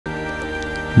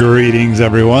Greetings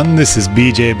everyone, this is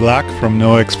BJ Black from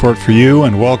No Export For You,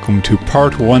 and welcome to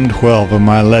part 112 of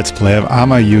my Let's Play of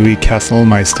Amayui Castle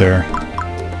Meister.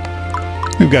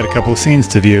 We've got a couple of scenes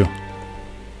to view.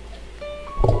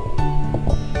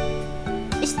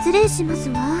 失礼します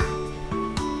わ。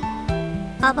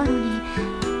アバロに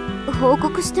報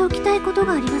告しておきたいこと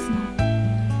があります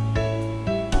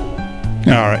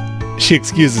の。Alright, she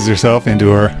excuses herself into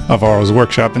her Avaro's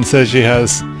workshop and says she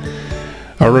has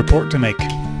a report to make.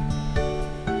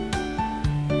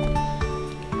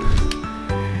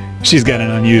 She's got an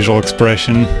unusual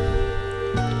expression.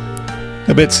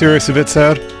 A bit serious, a bit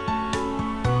sad.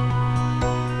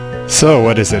 So,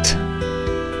 what is it?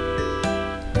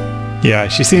 Yeah,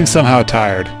 she seems somehow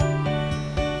tired.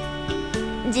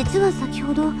 実は先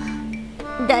ほど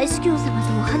大司教様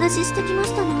とお話ししてきま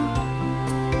したの。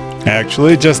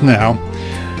Actually, just now,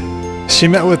 she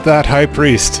met with that high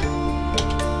priest.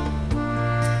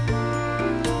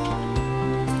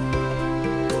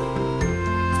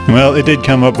 Well, it did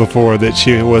come up before that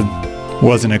she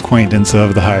was an acquaintance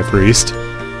of the high priest.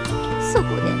 そこ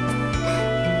で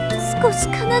少し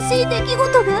悲しい出来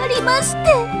事がありまし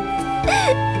て。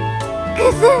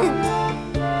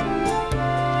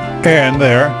And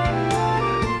there,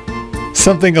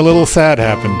 something a little sad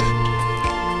happened.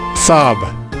 Sob.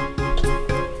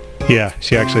 Yeah,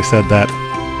 she actually said that.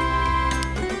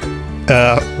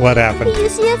 What happened? ユ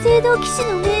シア聖堂騎士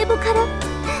の名簿から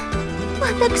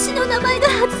私の名前が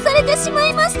外されてしま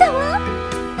いましたわ。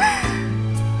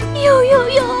よよ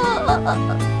よ、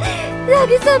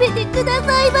慰めてくだ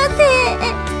さいま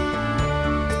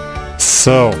せ。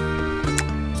 So,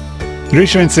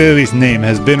 Rishu and Seili's name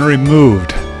has been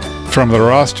removed from the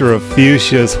roster of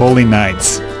Fuchsia's Holy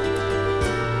Knights.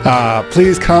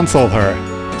 Please console her.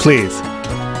 Please.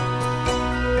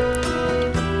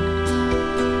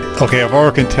 Okay,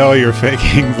 Avaro can tell you're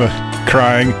faking the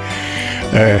crying.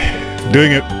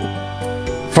 Doing it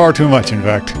far too much, in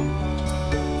fact.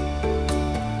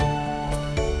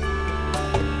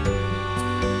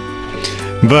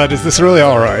 But is this really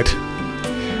alright?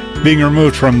 Being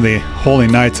removed from the Holy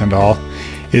Knights and all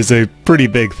is a pretty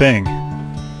big thing.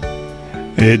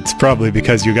 It's probably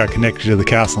because you got connected to the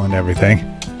castle and everything.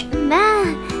 ま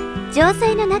あ、城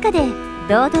塞の中で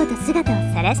堂々と姿を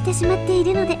晒してしまってい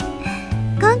るので、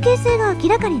関係性が明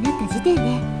らかになった時点で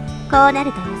こうな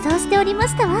ると予想しておりま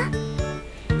したわ。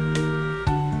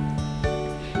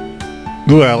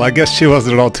Well, I guess she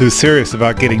wasn't at all too serious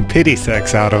about getting pity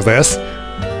sex out of this.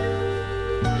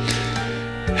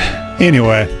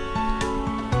 Anyway,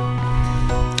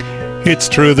 it's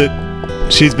true that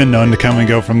she's been known to come and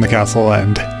go from the castle,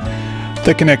 and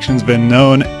the connection's been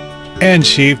known, and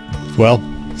she, well,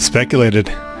 speculated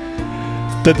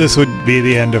that this would be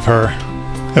the end of her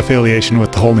affiliation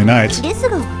with the Holy Knights. です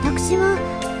が私は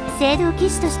聖堂騎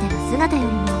士としての姿より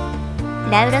も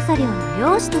ラウラサ領の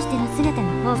領主としての姿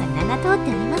の方が名が通って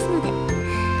おりますので、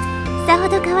さほ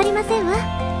ど変わりませんわ。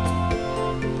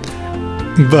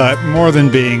But more than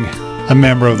being a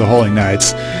member of the Holy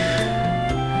Knights,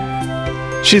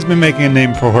 she's been making a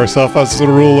name for herself as the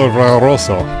ruler of Avaro.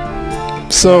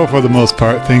 So, for the most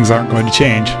part, things aren't going to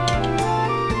change.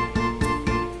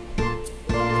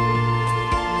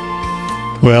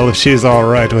 Well, if she's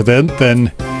alright with it,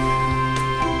 then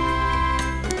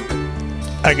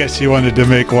I guess she wanted to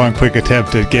make one quick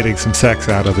attempt at getting some sex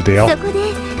out of the deal. そこ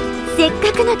でせっ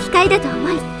かくの機会だと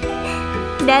思い、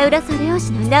ラウラサ領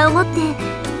主の名をもって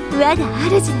我が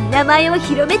主の名前を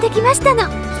広めてきましたの。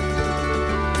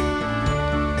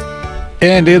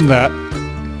And in that,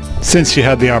 since she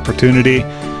had the opportunity,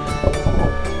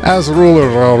 as ruler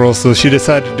of Avaro, she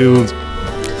decided to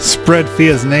spread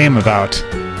Fia's name about.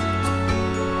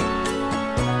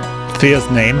 Fia's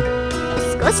name?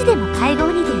 少しでも会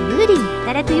合にて有利に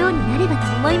働くようになれば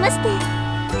と思いまして、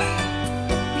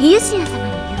フィウシア様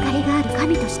にゆかりがある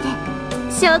神として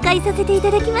紹介させてい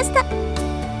ただきました。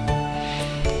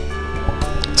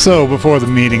 So, before the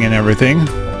meeting and everything,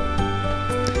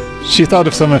 she thought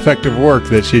of some effective work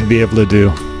that she'd be able to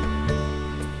do.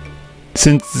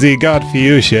 Since the god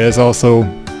Fuchsia is also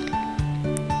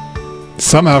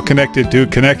somehow connected to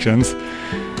connections,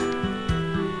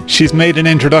 she's made an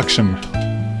introduction.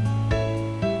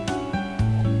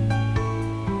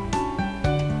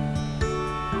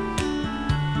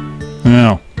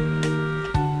 No.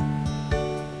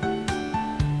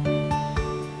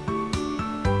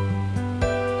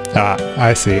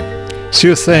 I see. She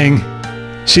was saying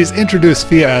she's introduced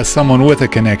Fia as someone with a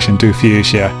connection to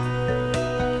Fuchsia.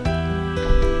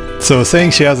 So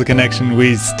saying she has a connection,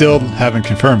 we still haven't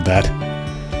confirmed that.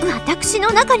 私の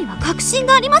中には確信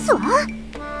がありますわ。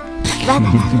我が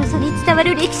ラウロソに伝わ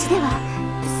る歴史では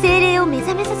精霊を召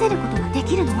覚めさせることがで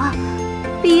きるのは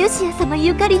リユシア様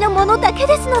ゆかりのものだけ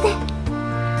ですので。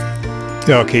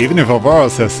 Okay, even if Avaro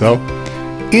says so,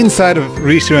 inside of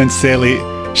Rishu and Seli,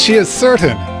 she is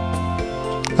certain.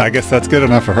 I guess that's good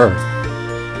enough for her.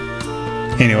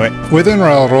 Anyway, within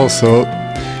Real Rosso,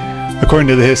 according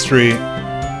to the history,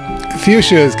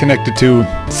 Fuchsia is connected to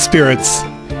spirits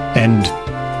and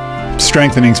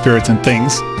strengthening spirits and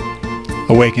things,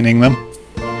 awakening them.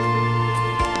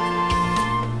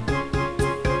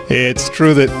 It's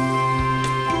true that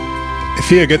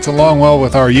Fia gets along well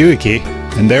with our Yuiki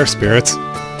and their spirits.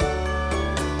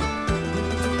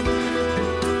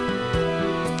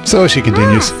 So she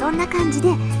continues. そんな感じで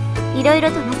いろいろ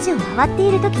と街を回って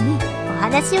いる時にお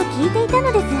話を聞いていた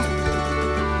のです。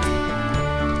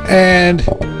 And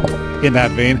in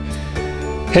that vein,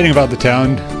 heading about the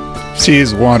town,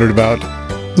 she's wandered about,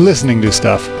 listening to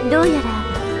stuff. どうやら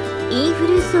インフ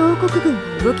ルース王国軍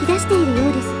が動き出しているよ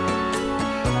うです。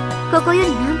ここより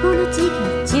南方の地域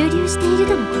に駐留している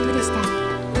とのことでした。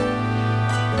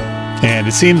 And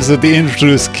it seems that the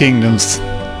Introduced Kingdom's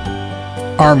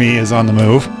army is on the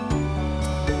move.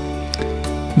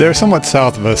 They're somewhat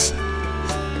south of us.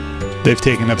 They've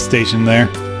taken up station there.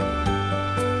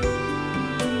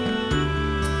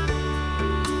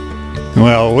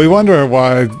 Well, we wonder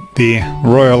why the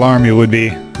Royal Army would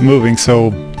be moving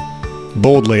so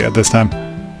boldly at this time.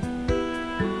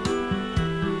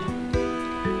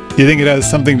 You think it has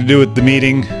something to do with the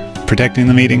meeting, protecting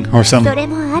the meeting, or そ some... れ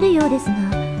もあるようですが、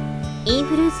イン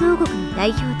フルース王国の代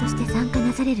表として参加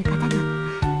なされる方が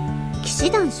騎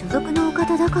士団所属のお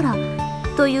方だから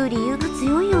という理由が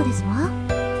強いようですわ。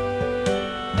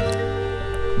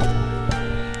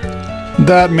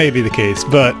 That may be the case,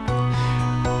 but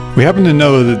we happen to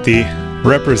know that the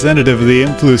representative of the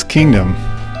Influence Kingdom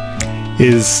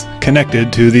is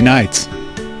connected to the Knights.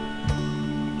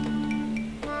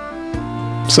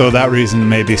 So that reason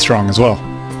may be strong as well.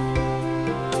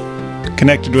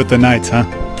 Connected with the Knights, huh?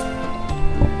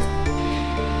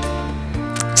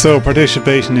 So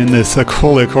participation in this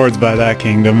Holy Accords by that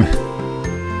kingdom...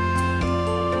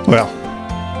 Well,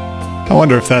 I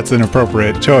wonder if that's an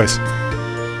appropriate choice.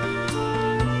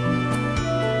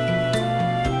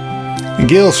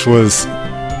 Gilsh was,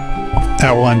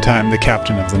 at one time, the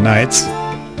captain of the Knights.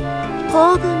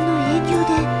 皇軍の影響で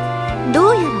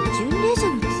どうやら巡礼者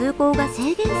の通行が制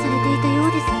限されていたよ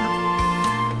うですが、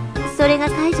それが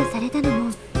解除されたの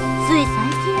もつい最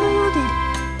近のよう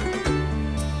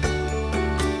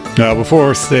で。 Now,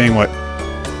 before saying what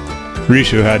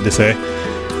Rishu had to say,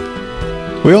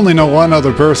 we only know one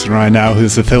other person right now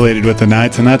who's affiliated with the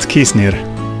Knights, and that's Kisnir.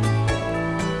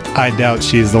 I doubt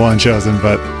she's the one chosen,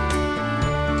 but...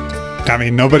 I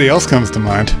mean, nobody else comes to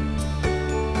mind.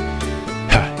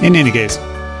 In any case,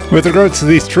 with regards to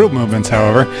these troop movements,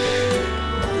 however,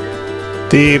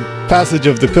 the passage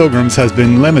of the pilgrims has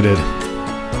been limited.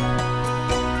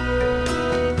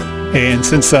 And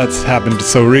since that's happened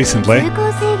so recently, 通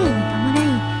行制限に伴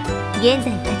い、現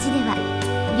在町では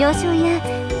行商や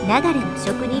流れの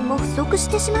職人も不足し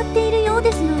てしまっているよう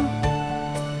ですの。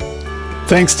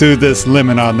 thanks to this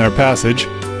limit on their passage,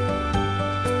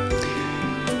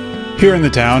 here in the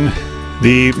town,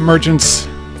 the merchants,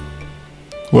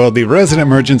 well, the resident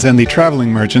merchants and the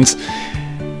traveling merchants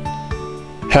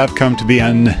have come to be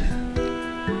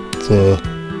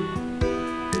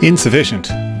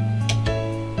insufficient.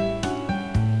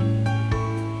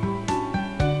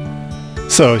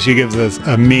 So she gives us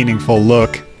a meaningful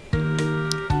look,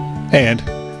 and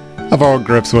Avaro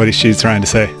grips what she's trying to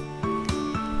say.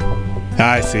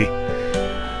 I see.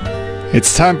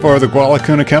 It's time for the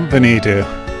Gualacuna Company to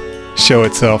show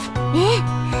itself. ね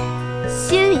え、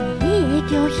周囲にいい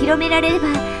影響を広められれば、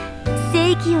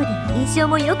正規用での印象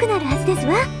も良くなるはずです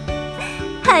わ。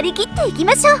張り切っていき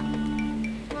ましょう。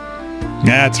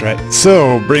 That's right.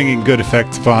 So, bringing good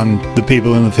effects upon the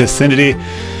people in the vicinity,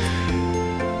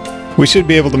 we should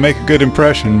be able to make a good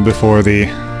impression before the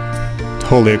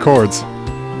Holy Accords.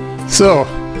 So,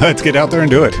 let's get out there and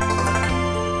do it.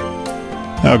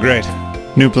 Oh, great.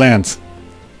 New plans.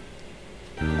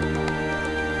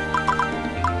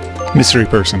 Mystery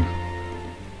person.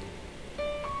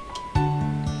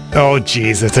 Oh,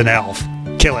 jeez, it's an elf.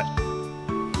 Kill it.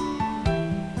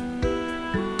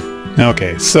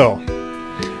 Okay, so,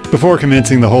 before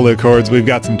commencing the Holy Accords, we've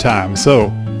got some time, so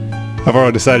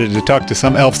Avaro decided to talk to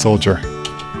some elf soldier.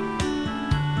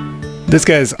 This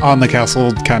guy's on the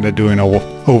castle, kind of doing a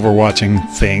overwatching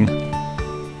thing.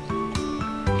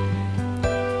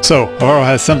 So, Avaro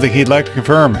has something he'd like to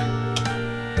confirm.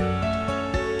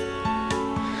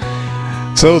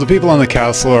 So, the people on the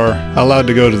castle are allowed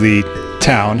to go to the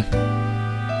town.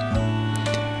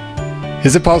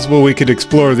 Is it possible we could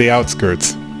explore the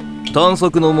outskirts? 探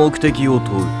索の目的を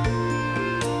問う。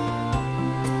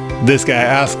 This guy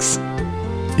asks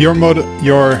your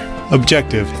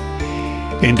objective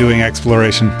in doing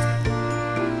exploration.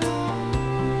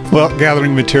 Well,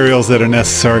 gathering materials that are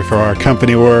necessary for our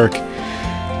company work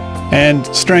and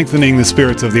strengthening the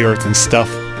spirits of the earth and stuff.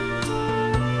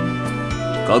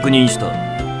 確認した。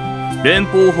連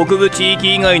邦北部地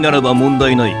域以外ならば問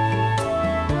題ない。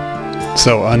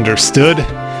 So understood.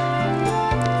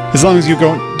 As long as you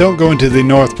don't go into the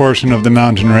north portion of the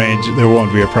mountain range, there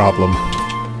won't be a problem.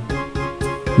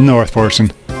 North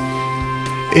portion.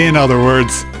 In other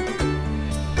words,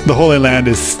 the Holy Land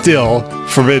is still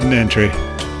forbidden entry.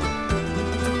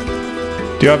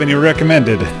 Do you have any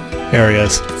recommended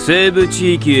areas? 西部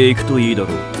地域へ行くといいだ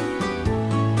ろう。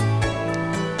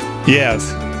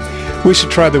 Yes. We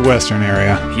should try the western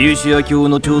area. フューシア教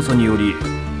の調査により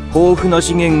豊富な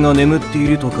資源が眠ってい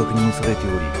ると確認されて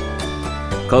おり、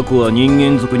過去は人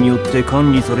間族によって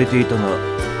管理されていたが、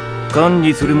管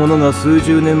理する者が数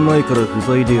十年前から不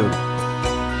在である。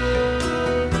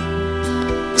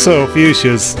 So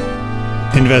Fuchsia's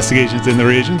investigations in the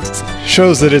region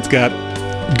shows that it's got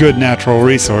good natural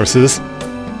resources.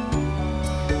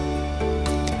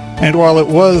 And while it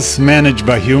was managed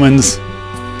by humans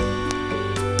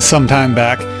some time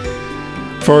back,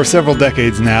 for several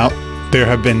decades now, there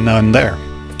have been none there.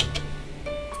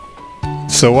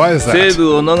 So why is that? 西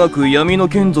部は長く闇の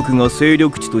眷属が勢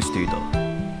力地としていた。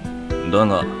だ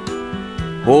が、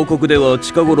報告では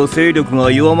近頃勢力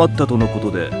が弱まったとのこ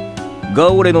とで、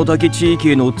ガオレの滝地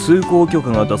域への通行許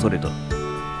可が出された。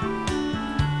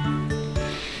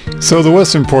 So the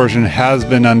western portion has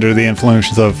been under the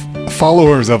influence of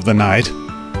followers of the night.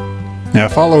 Now,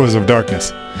 followers of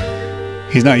darkness.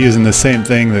 He's not using the same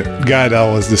thing that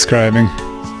Gaidal was describing.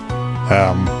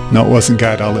 No, it wasn't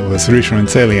Gaidal, it was Rishu and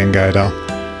Celian Gaidal.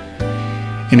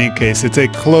 In any case, it's a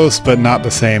close but not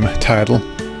the same title.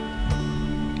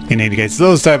 In any case,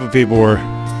 those type of people were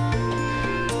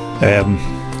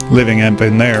living up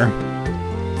in there.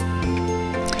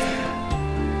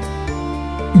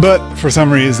 But for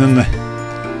some reason,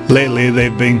 lately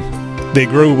they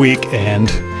grew weak, and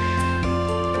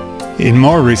in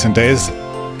more recent days,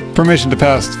 permission to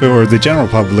pass for the general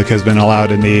public has been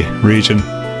allowed in the region.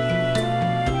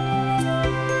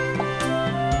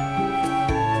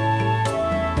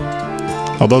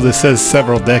 Although this says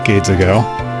several decades ago.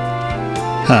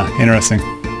 Huh, interesting.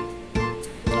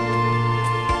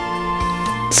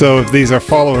 So if these are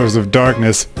followers of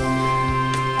darkness,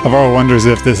 Avaro wonders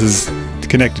if this is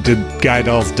connected to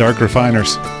Gaidal's dark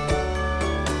refiners.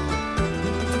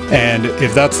 And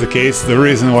if that's the case, the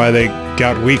reason why they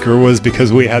got weaker was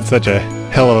because we had such a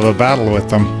hell of a battle with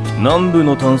them. 南部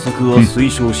の探索は推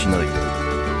奨しない。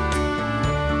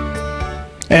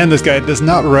 And this guy does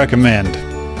not recommend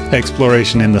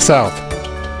exploration in the south.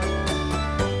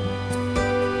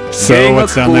 So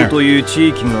what's down 米 there? 学港という地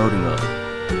域があるが、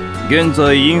現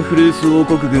在インフルース王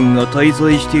国軍が滞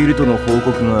在しているとの報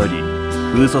告があり、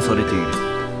封鎖されている。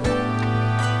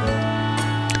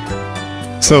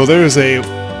 So there's a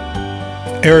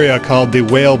area called the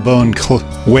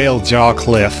Whale Jaw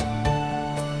Cliff.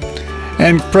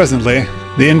 And presently,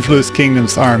 the Influence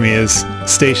Kingdom's army is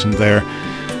stationed there.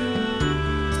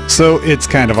 So it's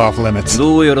kind of off limits.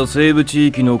 どうやら西部地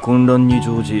域の混乱に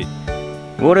乗じ、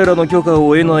我らの許可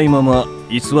を得ないまま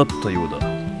居座ったようだ。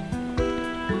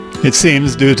 It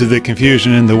seems, due to the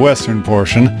confusion in the western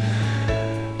portion,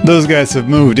 those guys have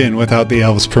moved in without the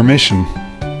elves' permission.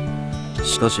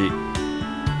 しかし、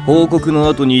報告の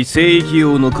後に聖域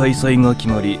王の開催が決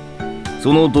まり、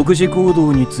その独自行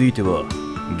動については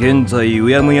現在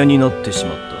うやむやになってし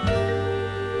まっ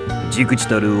た。忸怩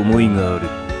たる思いがある。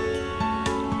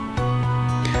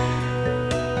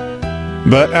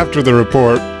 But after the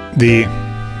report, the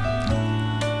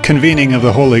convening of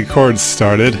the Holy Accords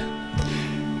started.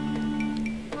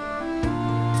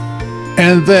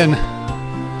 And then,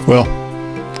 well,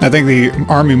 I think the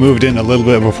army moved in a little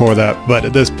bit before that, but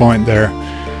at this point they're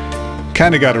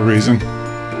kind of got a reason.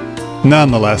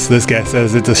 Nonetheless, this guy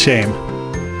says it's a shame.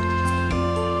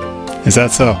 Is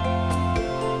that so?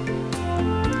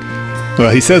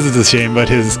 Well, he says it's a shame, but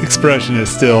his expression is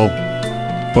still,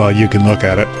 well, you can look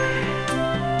at it.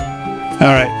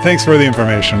 Alright, thanks for the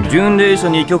information. 巡礼者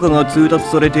に許可が通達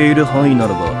されている範囲な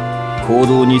らば、行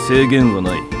動に制限は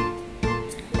ない。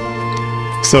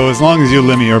 So as long as you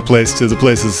limit your place to the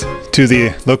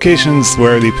locations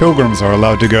where the pilgrims are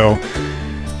allowed to go,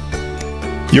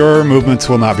 your movements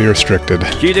will not be restricted.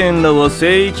 貴殿らは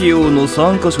聖域王の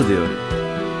3カ所である。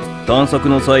探索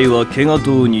の際は怪我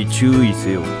等に注意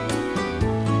せよ。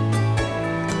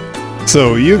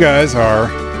So you guys are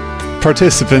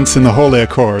participants in the Holy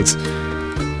Accords.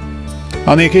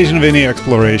 On the occasion of any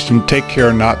exploration, take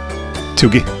care not to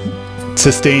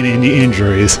sustain any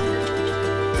injuries.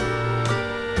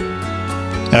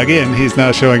 Again, he's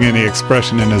not showing any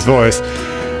expression in his voice,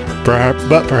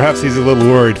 but perhaps he's a little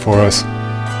worried for us.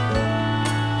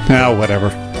 Now, whatever.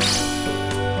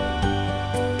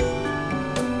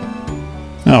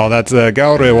 Oh, that's the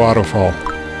Gaure waterfall.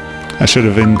 I should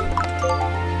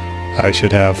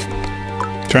have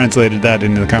translated that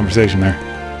into the conversation there.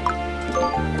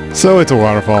 So it's a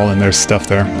waterfall and there's stuff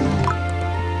there.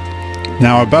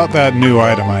 Now about that new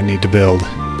item I need to build.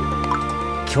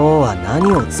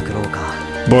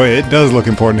 Boy, it does look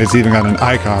important. It's even got an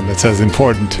icon that says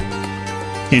important.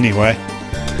 Anyway.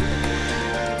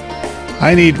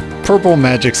 I need purple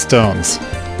magic stones.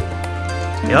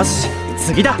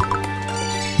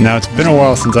 Now it's been a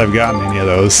while since I've gotten any of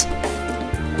those.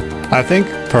 I think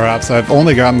perhaps I've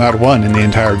only gotten that one in the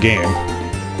entire game.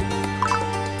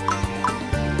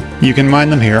 You can mine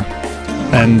them here,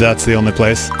 and that's the only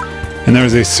place. And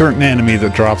there's a certain enemy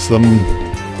that drops them.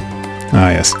 Ah,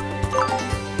 yes.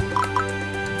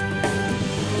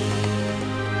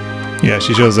 Yeah,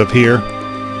 she shows up here.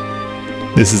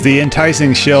 This is the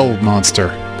enticing shell monster.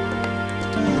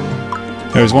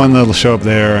 There's one that'll show up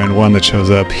there and one that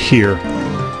shows up here.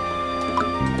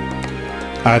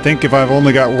 I think if I've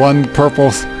only got one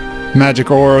purple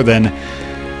magic ore, then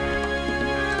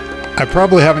I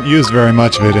probably haven't used very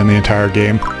much of it in the entire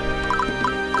game.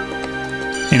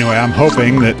 Anyway, I'm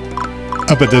hoping that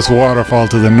up at this waterfall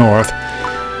to the north,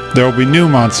 there will be new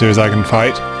monsters I can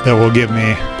fight that will give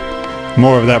me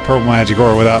more of that purple magic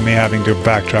ore without me having to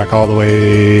backtrack all the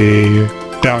way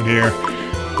down here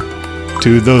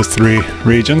to those three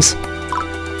regions.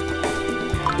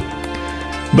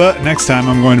 But next time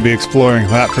I'm going to be exploring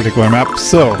that particular map,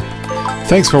 so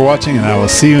thanks for watching and I will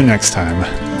see you next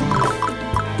time.